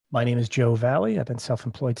My name is Joe Valley. I've been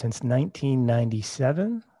self-employed since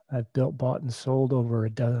 1997. I've built, bought, and sold over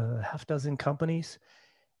half dozen companies,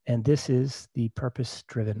 and this is the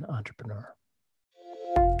Purpose-Driven Entrepreneur.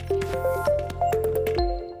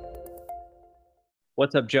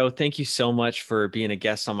 What's up, Joe? Thank you so much for being a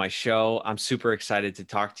guest on my show. I'm super excited to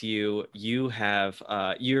talk to you. You're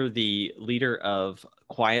the leader of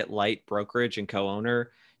Quiet Light Brokerage and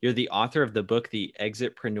co-owner. You're the author of the book, The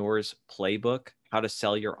EXITPreneur's Playbook, How to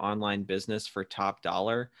Sell Your Online Business for Top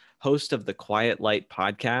Dollar, host of the Quiet Light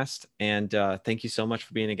podcast. And thank you so much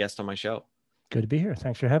for being a guest on my show. Good to be here.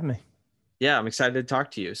 Thanks for having me. Yeah, I'm excited to talk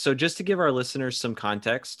to you. So just to give our listeners some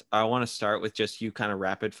context, I want to start with just you kind of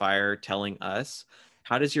rapid fire telling us,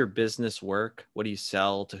 how does your business work? What do you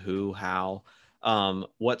sell to who, how?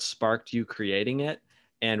 What sparked you creating it?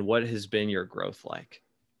 And what has been your growth like?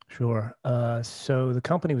 Sure. So the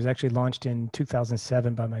company was actually launched in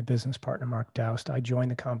 2007 by my business partner, Mark Doust. I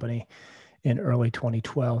joined the company in early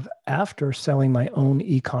 2012 after selling my own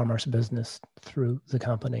e-commerce business through the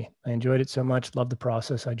company. I enjoyed it so much, loved the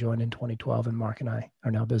process. I joined in 2012, and Mark and I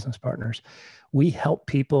are now business partners. We help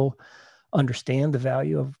people understand the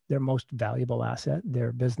value of their most valuable asset,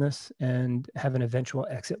 their business, and have an eventual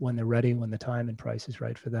exit when they're ready, when the time and price is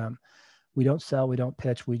right for them. We don't sell, we don't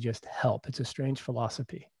pitch, we just help. It's a strange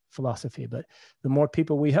philosophy, but the more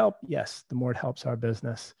people we help, yes, the more it helps our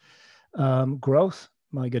business. Growth,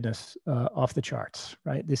 my goodness, off the charts,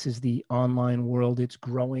 right? This is the online world. It's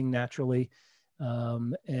growing naturally.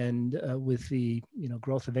 With the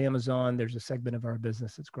growth of Amazon, there's a segment of our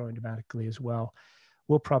business that's growing dramatically as well.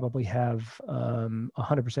 We'll probably have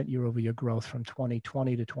 100% year-over-year growth from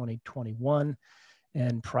 2020 to 2021.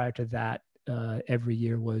 And prior to that, every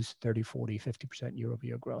year was 30, 40, 50%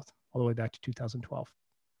 year-over-year growth, all the way back to 2012.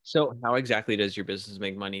 So how exactly does your business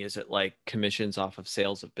make money? Is it like commissions off of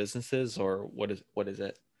sales of businesses, or what is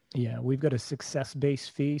it? Yeah, we've got a success-based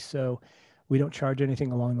fee, so we don't charge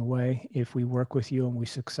anything along the way. If we work with you and we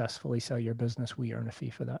successfully sell your business, we earn a fee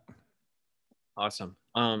for that. Awesome.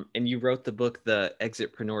 And you wrote the book, The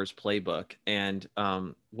EXITpreneur's Playbook. And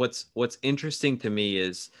what's interesting to me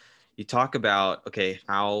is you talk about, okay,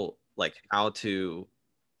 how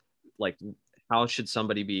should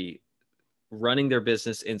somebody be running their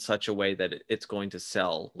business in such a way that it's going to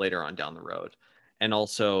sell later on down the road. And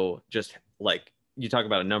also just like you talk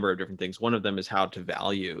about a number of different things. One of them is how to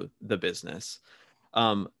value the business.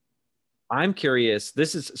 I'm curious,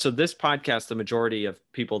 this podcast, the majority of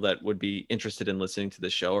people that would be interested in listening to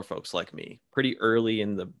this show are folks like me, pretty early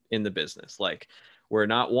in the business. Like, we're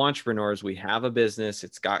not entrepreneurs. We have a business.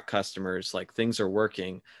 It's got customers, like things are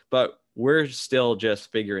working, but we're still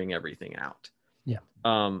just figuring everything out. Yeah.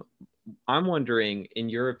 I'm wondering, in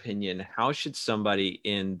your opinion, how should somebody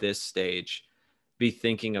in this stage be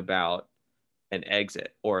thinking about an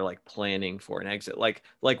exit, or like planning for an exit? Like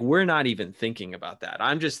we're not even thinking about that.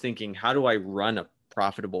 I'm just thinking, how do I run a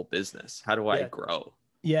profitable business? How do I grow?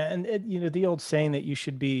 Yeah. And the old saying that you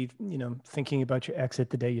should be, thinking about your exit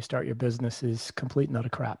the day you start your business is complete and utter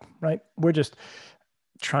crap, right? We're just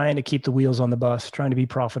trying to keep the wheels on the bus, trying to be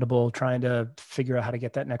profitable, trying to figure out how to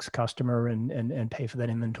get that next customer and pay for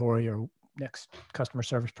that inventory, or next customer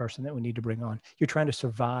service person that we need to bring on. You're trying to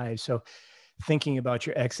survive. So thinking about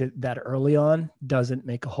your exit that early on doesn't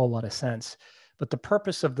make a whole lot of sense. But the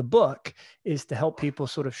purpose of the book is to help people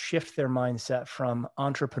sort of shift their mindset from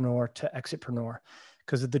entrepreneur to exitpreneur.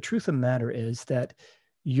 Because the truth of the matter is that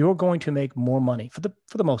you're going to make more money for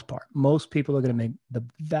the most part. Most people are going to make the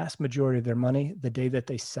vast majority of their money the day that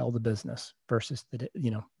they sell the business versus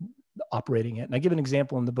operating it. And I give an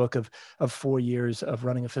example in the book of 4 years of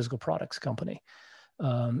running a physical products company.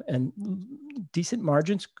 And decent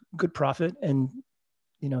margins, good profit, and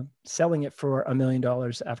selling it for $1 million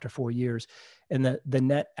after 4 years. And the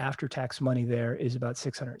net after-tax money there is about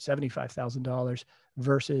 $675,000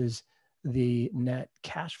 versus the net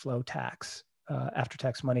cash flow tax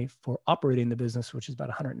after-tax money for operating the business, which is about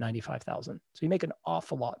 $195,000. So you make an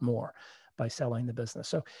awful lot more by selling the business.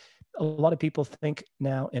 So a lot of people think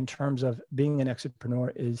now in terms of being an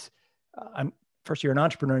exitpreneur is, first, you're an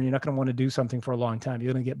entrepreneur and you're not going to want to do something for a long time.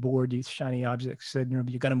 You're going to get bored, you shiny object syndrome,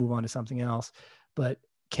 you're going to move on to something else. But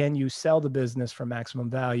can you sell the business for maximum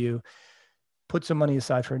value, put some money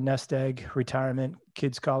aside for a nest egg, retirement,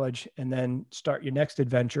 kids' college, and then start your next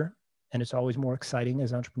adventure? And it's always more exciting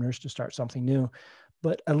as entrepreneurs to start something new,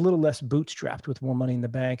 but a little less bootstrapped, with more money in the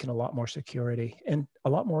bank and a lot more security and a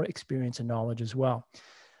lot more experience and knowledge as well.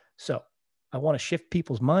 So I want to shift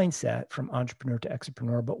people's mindset from entrepreneur to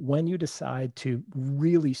exitpreneur. But when you decide to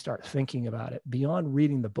really start thinking about it beyond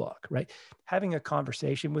reading the book, right? Having a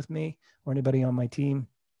conversation with me or anybody on my team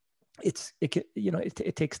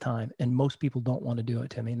it takes time, and most people don't want to do it,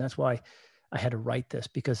 Timmy. And that's why I had to write this,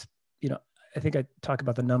 because, I think I talk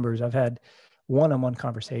about the numbers. I've had one-on-one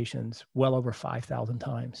conversations well over 5,000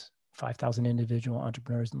 times, 5,000 individual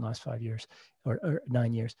entrepreneurs in the last 5 years or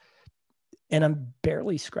 9 years. And I'm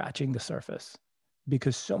barely scratching the surface,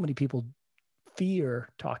 because so many people fear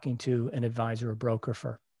talking to an advisor or broker,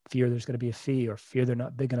 for fear there's going to be a fee, or fear they're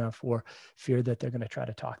not big enough, or fear that they're going to try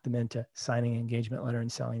to talk them into signing an engagement letter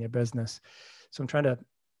and selling their business. So I'm trying to,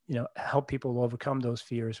 help people overcome those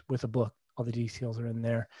fears with a book. All the details are in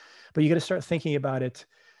there, but you got to start thinking about it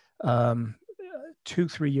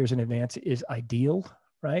 2-3 years in advance is ideal,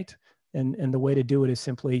 right? And the way to do it is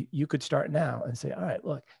simply, you could start now and say, all right,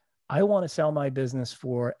 look, I want to sell my business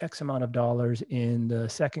for X amount of dollars in the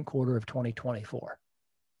second quarter of 2024.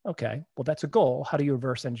 Okay, well, that's a goal. How do you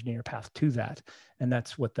reverse engineer your path to that? And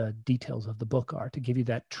that's what the details of the book are, to give you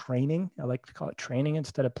that training. I like to call it training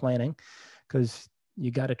instead of planning, because you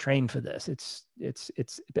got to train for this.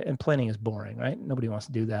 And planning is boring, right? Nobody wants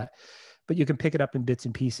to do that. But you can pick it up in bits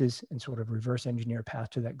and pieces and sort of reverse engineer a path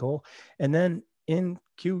to that goal. And then in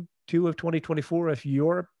Q2 of 2024, if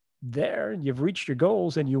you're there, you've reached your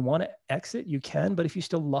goals and you want to exit, you can. But if you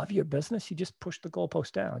still love your business, you just push the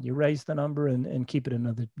goalpost down. You raise the number and keep it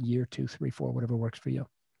another year, 2, 3, 4, whatever works for you.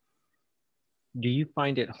 Do you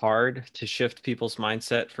find it hard to shift people's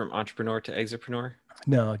mindset from entrepreneur to exitpreneur?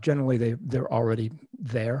 No, generally they're already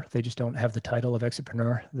there. They just don't have the title of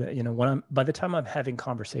exitpreneur. By the time I'm having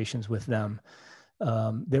conversations with them,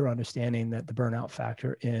 they're understanding that the burnout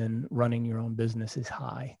factor in running your own business is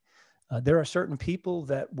high. There are certain people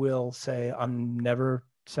that will say, I'm never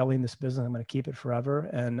selling this business. I'm going to keep it forever.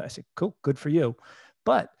 And I say, cool, good for you.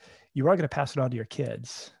 But you are going to pass it on to your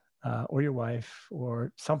kids or your wife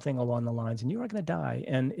or something along the lines, and you are going to die.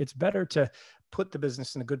 And it's better to put the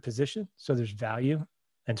business in a good position so there's value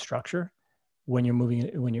and structure when you're moving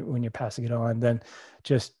it, when you're passing it on, than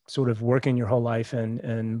just sort of working your whole life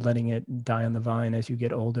and letting it die on the vine as you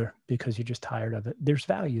get older because you're just tired of it. There's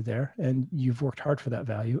value there, and you've worked hard for that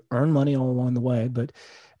value. Earn money all along the way, but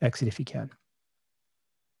exit if you can.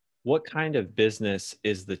 What kind of business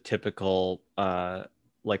is the typical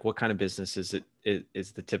what kind of business is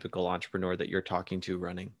the typical entrepreneur that you're talking to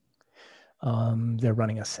running? They're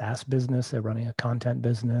running a SaaS business. They're running a content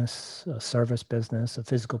business, a service business, a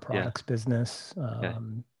physical Yeah. products business, Okay.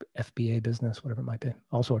 FBA business, whatever it might be.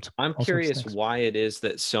 All sorts I'm of curious things. why it is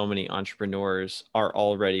that so many entrepreneurs are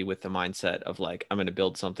already with the mindset of like, I'm going to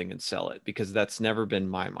build something and sell it, because that's never been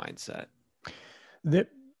my mindset. That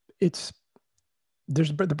it's the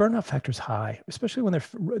burnout factor is high, especially when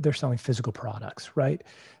they're selling physical products, right?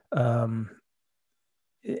 Um,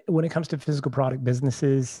 when it comes to physical product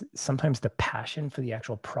businesses, sometimes the passion for the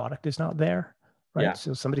actual product is not there, right? Yeah.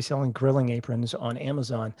 So somebody selling grilling aprons on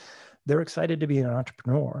Amazon, they're excited to be an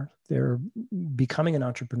entrepreneur. They're becoming an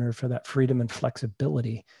entrepreneur for that freedom and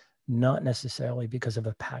flexibility, not necessarily because of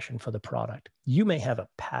a passion for the product. You may have a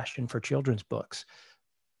passion for children's books.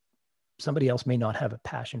 Somebody else may not have a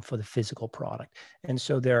passion for the physical product. And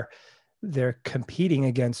so they're competing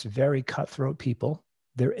against very cutthroat people.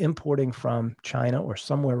 They're importing from China or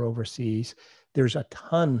somewhere overseas. There's a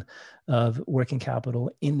ton of working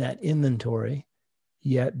capital in that inventory,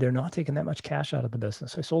 yet they're not taking that much cash out of the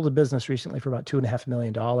business. I sold a business recently for about $2.5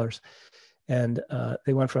 million, and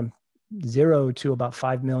they went from 0 to about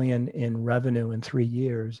 5 million in revenue in 3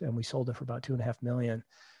 years, and we sold it for about 2.5 million.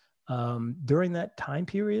 During that time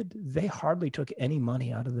period, they hardly took any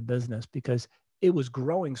money out of the business because it was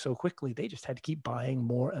growing so quickly. They just had to keep buying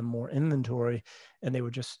more and more inventory, and they were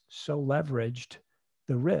just so leveraged.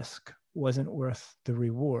 The risk wasn't worth the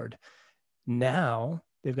reward. Now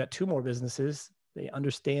they've got 2 more businesses. They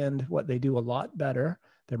understand what they do a lot better.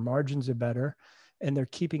 Their margins are better, and they're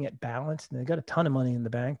keeping it balanced. And they've got a ton of money in the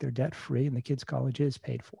bank. They're debt free, and the kids' college is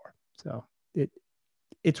paid for. So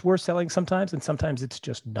it's worth selling sometimes, and sometimes it's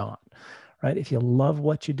just not, right? If you love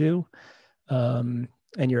what you do, and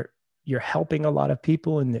you're helping a lot of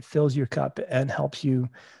people, and it fills your cup and helps you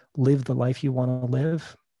live the life you want to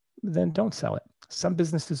live, then don't sell it. Some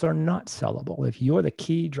businesses are not sellable. If you're the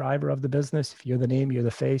key driver of the business, if you're the name, you're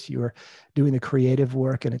the face, you're doing the creative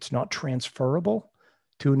work, and it's not transferable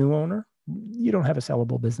to a new owner, you don't have a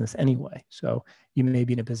sellable business anyway. So you may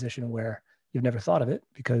be in a position where you've never thought of it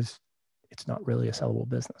because it's not really a sellable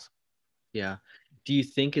business. Yeah. Do you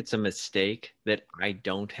think it's a mistake that I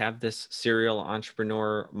don't have this serial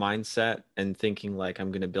entrepreneur mindset and thinking like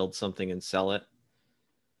I'm going to build something and sell it?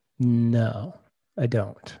 No, I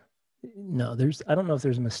don't. No, I don't know if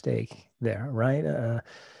there's a mistake there, right?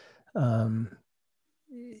 Um,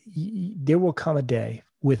 there will come a day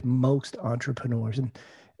with most entrepreneurs, and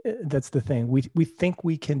That's the thing. We think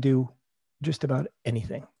we can do just about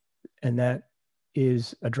anything. And that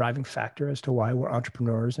is a driving factor as to why we're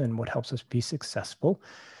entrepreneurs and what helps us be successful.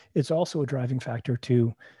 It's also a driving factor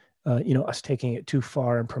to, us taking it too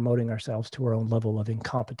far and promoting ourselves to our own level of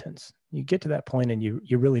incompetence. You get to that point and you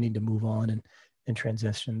really need to move on and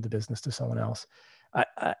transition the business to someone else.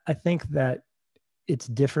 I think that it's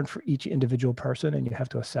different for each individual person, and you have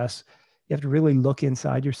to assess, you have to really look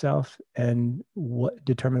inside yourself and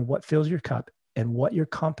determine what fills your cup and what your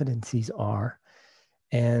competencies are.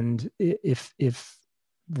 And if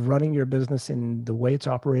running your business in the way it's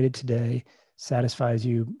operated today satisfies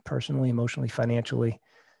you personally, emotionally, financially,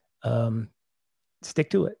 stick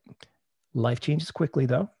to it. Life changes quickly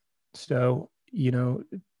though. So,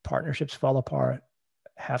 partnerships fall apart.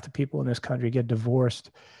 Half the people in this country get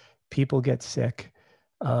divorced, people get sick,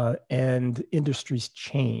 and industries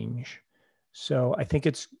change. So I think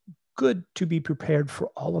it's good to be prepared for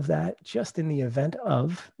all of that just in the event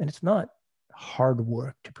of, and it's not hard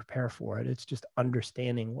work to prepare for it. It's just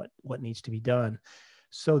understanding what needs to be done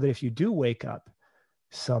so that if you do wake up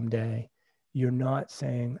someday, you're not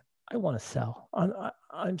saying, I want to sell.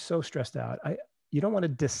 I'm so stressed out. You don't want to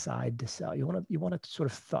decide to sell. You want to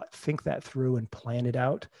sort of think that through and plan it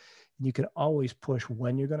out. And you can always push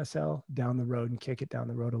when you're going to sell down the road and kick it down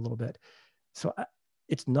the road a little bit. So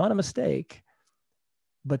it's not a mistake,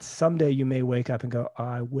 but someday you may wake up and go, oh,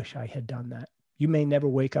 I wish I had done that. You may never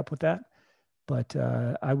wake up with that, but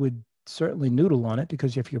I would certainly noodle on it,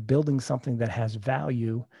 because if you're building something that has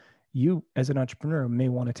value, you as an entrepreneur may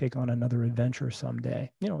want to take on another adventure someday.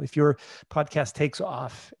 If your podcast takes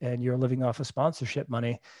off and you're living off of sponsorship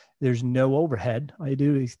money, there's no overhead. All you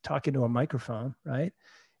do is talk into a microphone, right?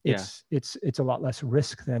 It's a lot less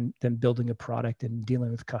risk than building a product and dealing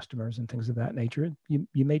with customers and things of that nature.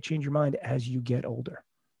 You may change your mind as you get older.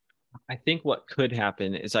 I think what could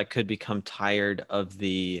happen is I could become tired of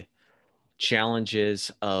the challenges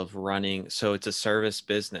of running. So it's a service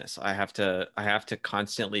business. I have to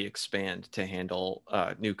constantly expand to handle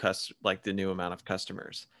like the new amount of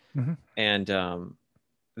customers. Mm-hmm. And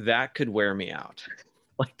that could wear me out.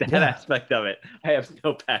 Like that Yeah. aspect of it, I have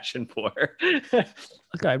no passion for.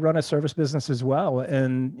 Look, I run a service business as well.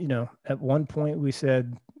 And, at one point we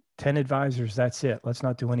said 10 advisors, that's it. Let's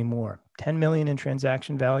not do any more. 10 million in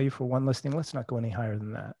transaction value for one listing. Let's not go any higher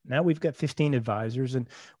than that. Now we've got 15 advisors and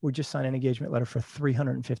we're just signed an engagement letter for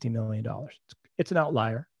 $350 million. It's an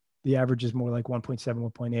outlier. The average is more like 1.7,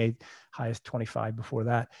 1.8, highest 25 before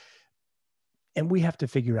that. And we have to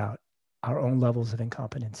figure out our own levels of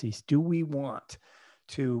incompetencies. Do we want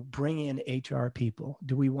to bring in HR people?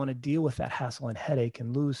 Do we want to deal with that hassle and headache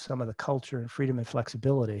and lose some of the culture and freedom and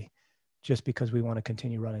flexibility just because we want to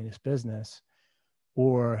continue running this business?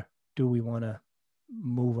 Or do we want to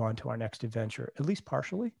move on to our next adventure, at least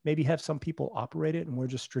partially? Maybe have some people operate it and we're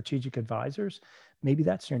just strategic advisors. Maybe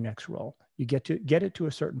that's your next role. You get it to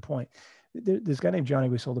a certain point. This guy named Johnny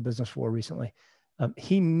we sold a business for recently.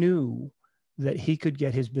 He knew that he could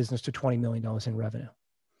get his business to $20 million in revenue.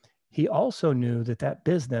 He also knew that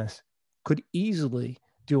business could easily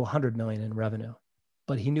do 100 million in revenue,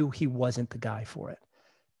 but he knew he wasn't the guy for it,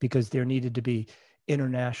 because there needed to be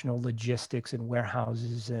international logistics and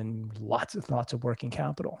warehouses and lots of working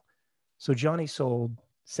capital. So Johnny sold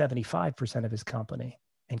 75% of his company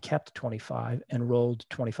and kept 25 and rolled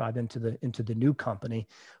 25 into the new company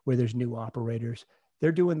where there's new operators.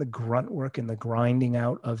 They're doing the grunt work and the grinding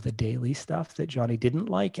out of the daily stuff that Johnny didn't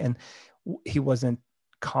like and he wasn't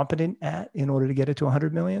competent at in order to get it to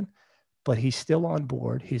 100 million, but he's still on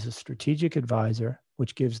board. He's a strategic advisor,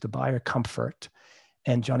 which gives the buyer comfort.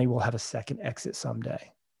 And Johnny will have a second exit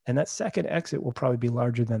someday. And that second exit will probably be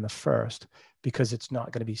larger than the first, because it's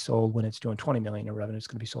not going to be sold when it's doing 20 million in revenue. It's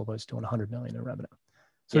going to be sold when it's doing 100 million in revenue.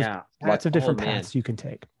 So there's lots of different paths you can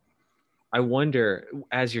take. I wonder,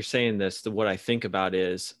 as you're saying this, what I think about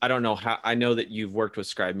is, I don't know how, I know that you've worked with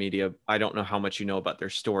Scribe Media. I don't know how much you know about their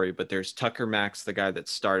story, but there's Tucker Max, the guy that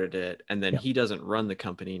started it. And then he doesn't run the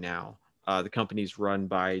company now. The company's run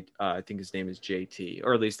by, I think his name is JT,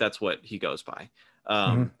 or at least that's what he goes by.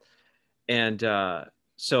 And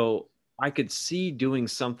so I could see doing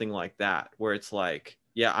something like that, where it's like,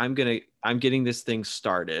 yeah, I'm getting this thing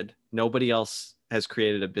started. Nobody else has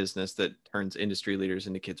created a business that turns industry leaders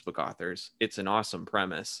into kids book authors. It's an awesome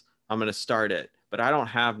premise. I'm going to start it, but I don't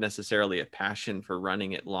have necessarily a passion for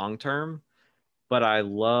running it long term. But I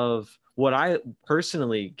love, what I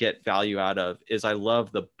personally get value out of is I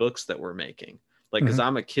love the books that we're making. Like, because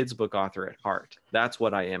I'm a kids book author at heart. That's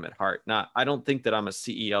what I am at heart. I don't think that I'm a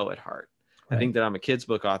CEO at heart. I Right. think that I'm a kids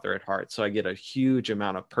book author at heart. So I get a huge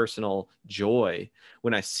amount of personal joy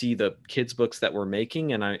when I see the kids books that we're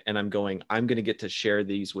making, and I'm going, I'm going to get to share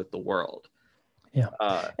these with the world. Yeah.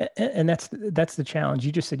 Uh, And that's the challenge.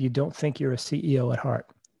 You just said you don't think you're a CEO at heart.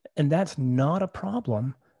 And that's not a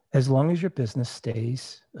problem as long as your business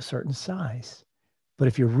stays a certain size. But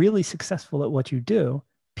if you're really successful at what you do,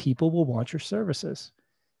 people will want your services.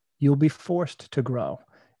 You'll be forced to grow.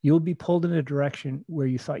 You'll be pulled in a direction where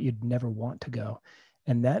you thought you'd never want to go.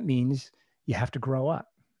 And that means you have to grow up,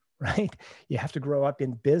 right? You have to grow up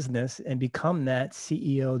in business and become that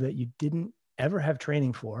CEO that you didn't ever have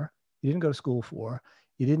training for, you didn't go to school for,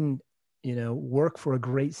 you didn't, work for a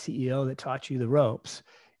great CEO that taught you the ropes.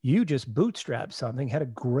 You just bootstrapped something, had a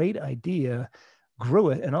great idea, grew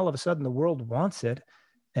it, and all of a sudden the world wants it.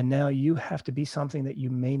 And now you have to be something that you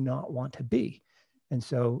may not want to be. And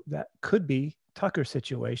so that could be Tucker's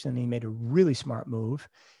situation. He made a really smart move,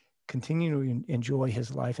 continue to enjoy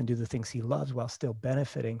his life and do the things he loves while still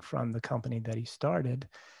benefiting from the company that he started.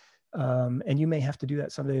 And you may have to do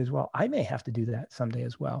that someday as well. I may have to do that someday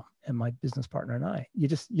as well. And my business partner and I, you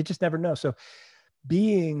just never know. So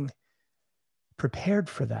being prepared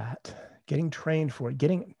for that, getting trained for it,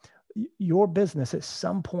 getting your business at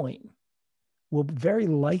some point will very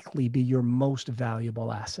likely be your most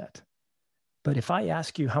valuable asset. But if I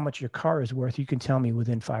ask you how much your car is worth, you can tell me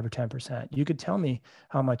within 5 or 10%. You could tell me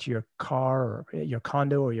how much your car or your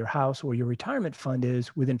condo or your house or your retirement fund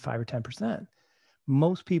is within 5 or 10%.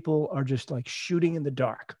 Most people are just like shooting in the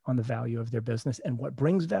dark on the value of their business and what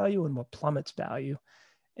brings value and what plummets value.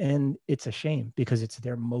 And it's a shame because it's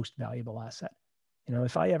their most valuable asset.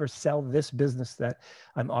 If I ever sell this business that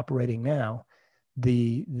I'm operating now,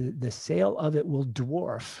 the sale of it will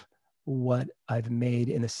dwarf what I've made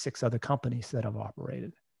in the 6 other companies that I've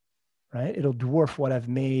operated, right? It'll dwarf what I've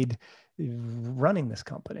made running this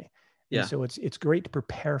company. And yeah. so it's great to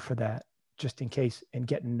prepare for that just in case and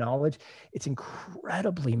get knowledge. It's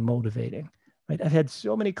incredibly motivating, right? I've had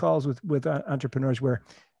so many calls with entrepreneurs where,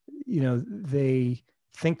 they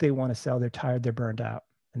think they want to sell, they're tired, they're burned out,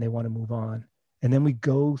 and they want to move on. And then we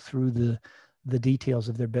go through the details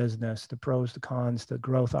of their business, the pros, the cons, the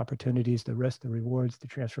growth opportunities, the risk, the rewards, the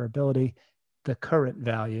transferability, the current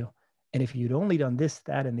value. And if you'd only done this,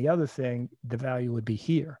 that, and the other thing, the value would be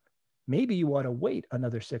here. Maybe you want to wait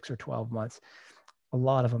another 6 or 12 months. A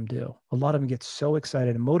lot of them do. A lot of them get so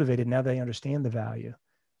excited and motivated now they understand the value.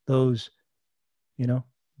 Those,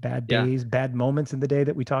 bad Yeah. days, bad moments in the day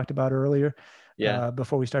that we talked about earlier, Yeah.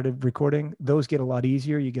 before we started recording, those get a lot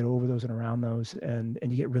easier. You get over those and around those, and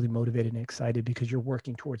you get really motivated and excited because you're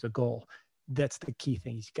working towards a goal. That's the key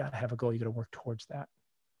thing. You got to have a goal. You got to work towards that.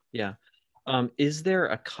 Yeah. Is there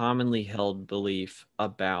a commonly held belief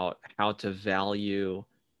about how to value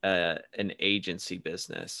an agency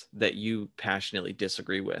business that you passionately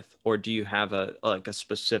disagree with, or do you have a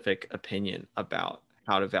specific opinion about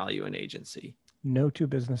how to value an agency? No two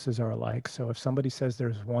businesses are alike. So if somebody says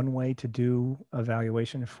there's one way to do a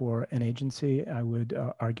valuation for an agency, I would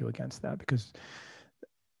argue against that because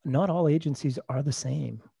not all agencies are the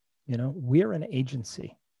same. We're an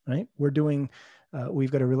agency, right?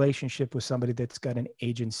 We've got a relationship with somebody that's got an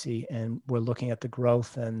agency, and we're looking at the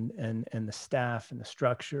growth and the staff and the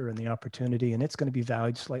structure and the opportunity, and it's going to be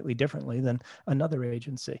valued slightly differently than another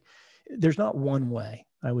agency. There's not one way.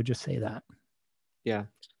 I would just say that. Yeah.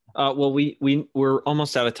 Well, we're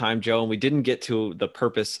almost out of time, Joe, and we didn't get to the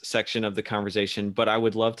purpose section of the conversation, but I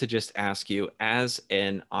would love to just ask you, as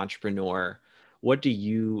an entrepreneur, what do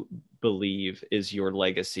you believe is your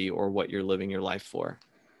legacy or what you're living your life for?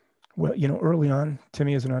 Well, early on, to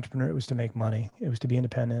me as an entrepreneur, it was to make money. It was to be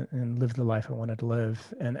independent and live the life I wanted to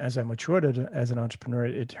live. And as I matured as an entrepreneur,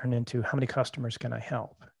 it turned into how many customers can I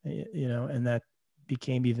help? And that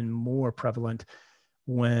became even more prevalent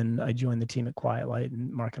when I joined the team at Quiet Light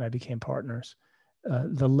and Mark and I became partners.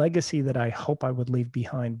 The legacy that I hope I would leave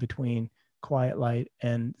behind between Quiet Light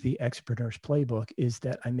and the Exitpreneur's Playbook is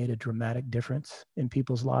that I made a dramatic difference in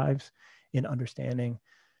people's lives in understanding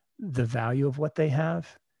the value of what they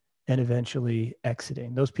have and eventually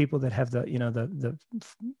exiting. Those people that have the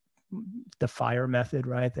fire method,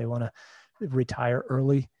 right? They want to retire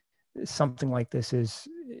early. Something like this is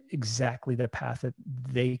exactly the path that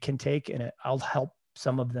they can take, and I'll help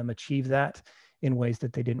some of them achieve that in ways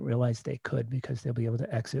that they didn't realize they could, because they'll be able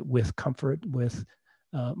to exit with comfort, with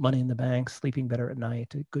money in the bank, sleeping better at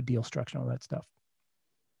night, good deal structure, all that stuff.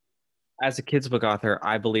 As a kids book author,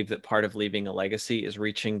 I believe that part of leaving a legacy is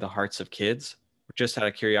reaching the hearts of kids. Just out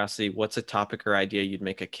of curiosity, what's a topic or idea you'd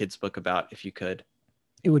make a kids book about if you could?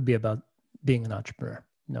 It would be about being an entrepreneur,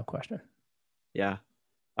 no question. Yeah.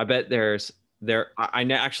 I bet there's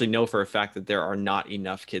actually know for a fact that there are not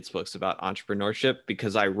enough kids books about entrepreneurship,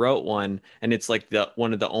 because I wrote one and it's like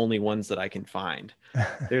one of the only ones that I can find.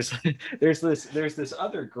 There's there's this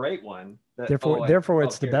other great one that Therefore,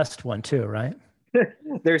 it's the here. best one too, right?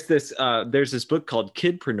 There's this book called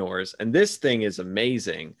Kidpreneurs, and this thing is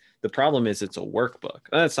amazing. The problem is it's a workbook.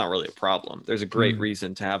 That's not really a problem. There's a great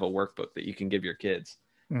reason to have a workbook that you can give your kids.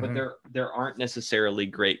 But there aren't necessarily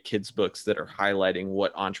great kids books that are highlighting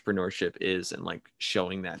what entrepreneurship is and like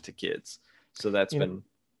showing that to kids. So that's been.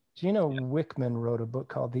 Gino Wickman wrote a book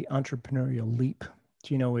called The Entrepreneurial Leap.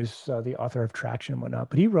 Gino is the author of Traction and whatnot,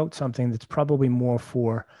 but he wrote something that's probably more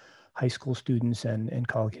for high school students and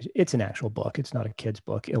college. It's an actual book. It's not a kid's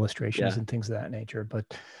book, illustrations and things of that nature. But,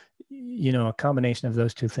 a combination of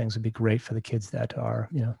those two things would be great for the kids that are,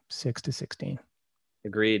 6 to 16.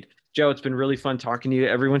 Agreed. Joe, it's been really fun talking to you.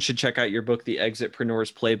 Everyone should check out your book, The EXITPreneur's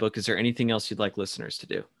Playbook. Is there anything else you'd like listeners to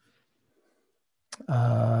do?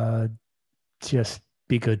 Just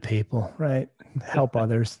be good people, right? Help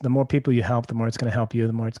others. The more people you help, the more it's going to help you,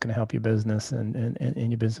 the more it's going to help your business, and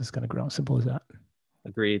your business is going to grow. Simple as that.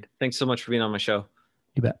 Agreed. Thanks so much for being on my show.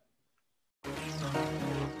 You bet.